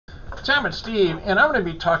Sam and Steve, and I'm going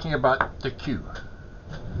to be talking about the queue.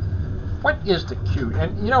 What is the queue?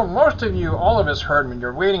 And you know, most of you, all of us heard when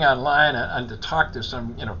you're waiting online to talk to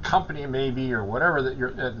some, company maybe or whatever, that you're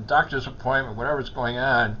at the doctor's appointment, whatever's going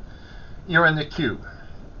on, you're in the queue.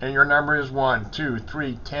 And your number is 1, 2,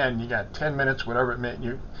 3, 10. You got 10 minutes, whatever it meant.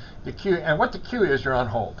 The queue, and what the queue is, you're on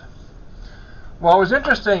hold. Well, it was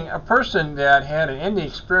interesting. A person that had an ending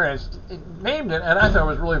experience named it, and I thought it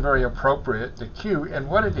was really very appropriate. The queue, and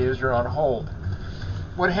what it is, you're on hold.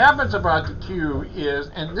 What happens about the queue is,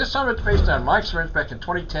 and this some of it's based on my experience back in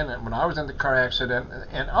 2010 when I was in the car accident,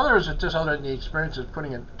 and others are just other than the experiences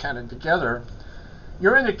putting it kind of together.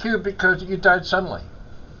 You're in the queue because you died suddenly.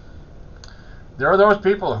 There are those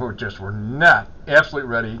people who just were not absolutely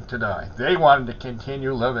ready to die. They wanted to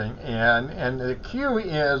continue living, and the queue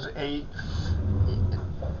is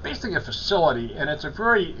basically a facility, and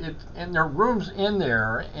and there are rooms in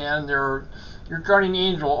there, and your guardian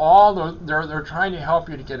angel, they're trying to help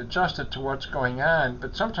you to get adjusted to what's going on,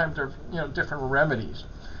 but sometimes there are different remedies.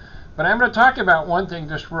 But I'm going to talk about one thing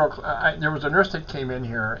just there was a nurse that came in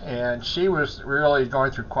here, and she was really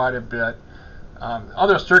going through quite a bit.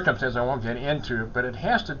 Other circumstances I won't get into, but it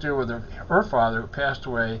has to do with her father who passed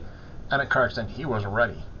away in a car accident. He wasn't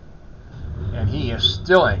ready, and he is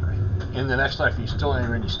still angry. In the next life, he's still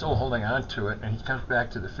angry, and he's still holding on to it, and he comes back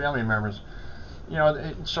to the family members.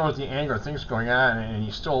 It shows the anger, things going on, and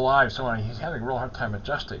he's still alive, so he's having a real hard time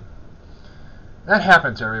adjusting. That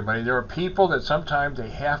happens to everybody. There are people that sometimes they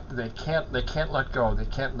can't let go. They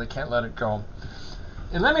can't let it go.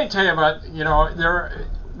 And let me tell you about,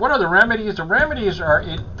 what are the remedies? The remedies are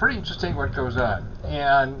pretty interesting what goes on.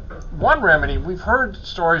 And one remedy, we've heard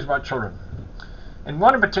stories about children. And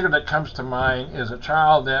one in particular that comes to mind is a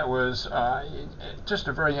child that was just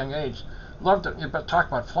a very young age, loved to talk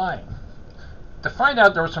about flying. To find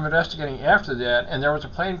out, there was some investigating after that, and there was a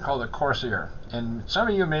plane called the Corsair. And some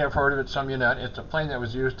of you may have heard of it, some of you not. It's a plane that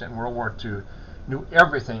was used in World War II. Knew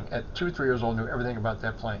everything, at 2, 3 years old, knew everything about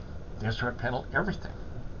that plane. The instrument panel, everything.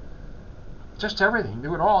 Just everything,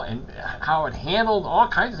 knew it all, and how it handled all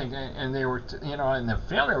kinds of things. And they were, and the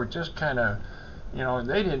family were just kind of,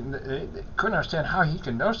 they couldn't understand how he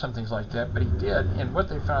could know some things like that, but he did. And what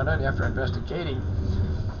they found out after investigating,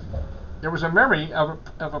 there was a memory of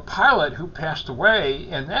a pilot who passed away,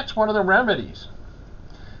 and that's one of the remedies.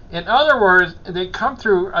 In other words, they come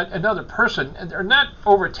through another person, and they're not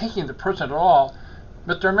overtaking the person at all,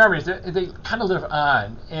 but their memories, they kind of live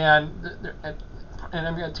on. And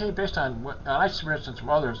I'm going to tell you, based on what I experienced and some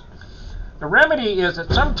others, the remedy is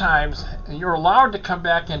that sometimes you're allowed to come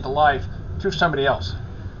back into life through somebody else.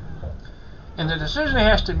 And the decision that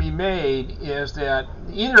has to be made is that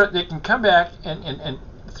either they can come back and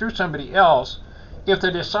through somebody else. If they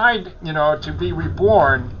decide, to be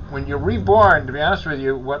reborn, when you're reborn, to be honest with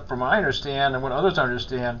you, what from I understand and what others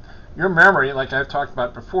understand, your memory, like I've talked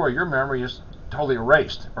about before, your memory is totally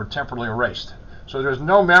erased or temporarily erased. So there's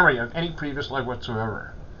no memory of any previous life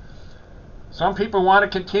whatsoever. Some people want to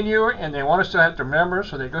continue and they want to still have to remember,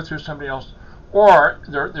 so they go through somebody else, or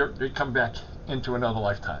they come back into another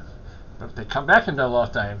lifetime. But if they come back into another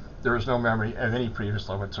lifetime, there is no memory of any previous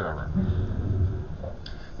life whatsoever.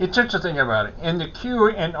 It's interesting about it. In the queue,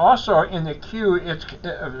 and also in the queue, it's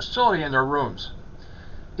a facility in their rooms.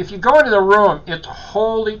 If you go into the room, it's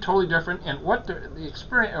totally different, and what the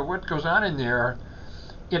experience of what goes on in there,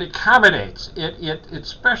 it accommodates. It's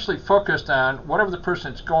specially focused on whatever the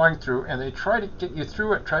person's going through, and they try to get you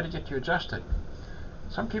through it, try to get you adjusted.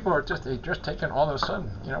 Some people are just taken all of a sudden,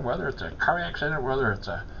 whether it's a car accident, whether it's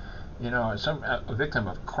a victim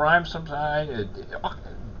of crime,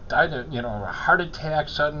 died of a heart attack,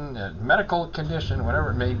 sudden medical condition,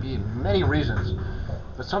 whatever it may be, many reasons.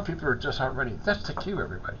 But some people are just not ready. That's the queue,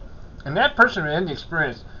 everybody. And that person in the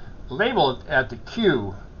experience labeled at the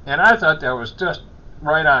queue, and I thought that was just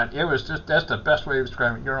right on. It was that's the best way of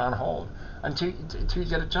describing it. You're on hold until you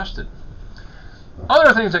get adjusted.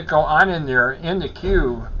 Other things that go on in there in the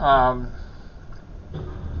queue,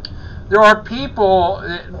 there are people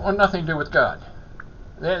that want nothing to do with God.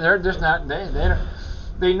 They're just not.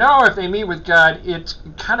 They know if they meet with God, it's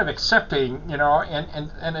kind of accepting,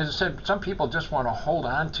 and as I said, some people just want to hold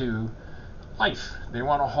on to life. They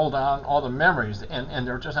want to hold on all the memories, and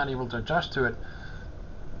they're just not able to adjust to it.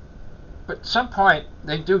 But at some point,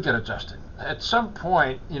 they do get adjusted. At some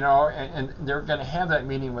point, and they're going to have that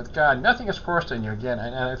meeting with God. Nothing is forced on you again,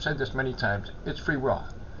 and I've said this many times, it's free will.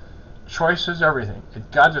 Choice is everything.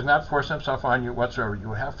 God does not force himself on you whatsoever.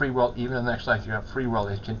 You have free will. Even in the next life, you have free will.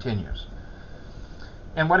 It continues.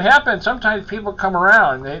 And what happens, sometimes people come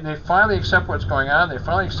around, they finally accept what's going on, they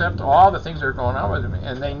finally accept all the things that are going on with them,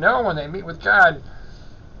 and they know when they meet with God,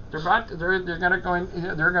 they're going to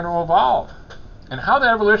they're going to evolve, and how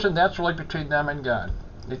that evolution, that's really between them and God.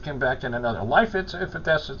 They come back in another life if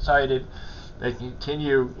that's decided. They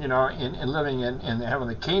continue, in living in the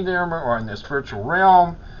heavenly kingdom or in the spiritual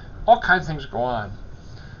realm. All kinds of things go on.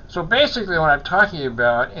 So basically, what I'm talking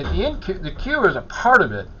about, and the queue is a part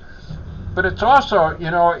of it, but it's also,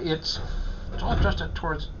 it's all adjusted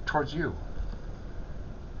towards you.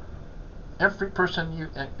 Every person,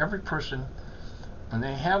 when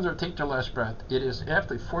they take their last breath, it is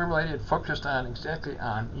absolutely formulated, focused on exactly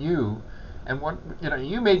on you, and what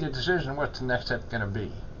you made the decision. What's the next step going to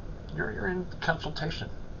be? You're in consultation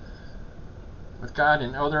with God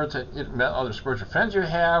and other spiritual friends you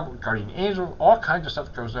have, guardian angels, all kinds of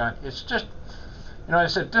stuff goes on. It's just, I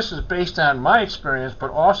said this is based on my experience, but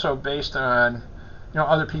also based on,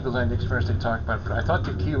 other people's experience they talk about. But I thought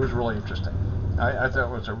the queue was really interesting. I thought it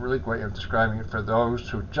was a really great way of describing it for those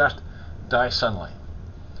who just die suddenly,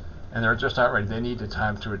 and they're just not ready. They need the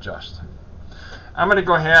time to adjust. I'm going to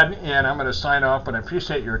go ahead and I'm going to sign off, but I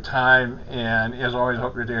appreciate your time, and as always,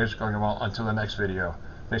 hope your day is going well. Until the next video,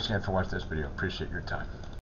 thanks again for watching this video. Appreciate your time.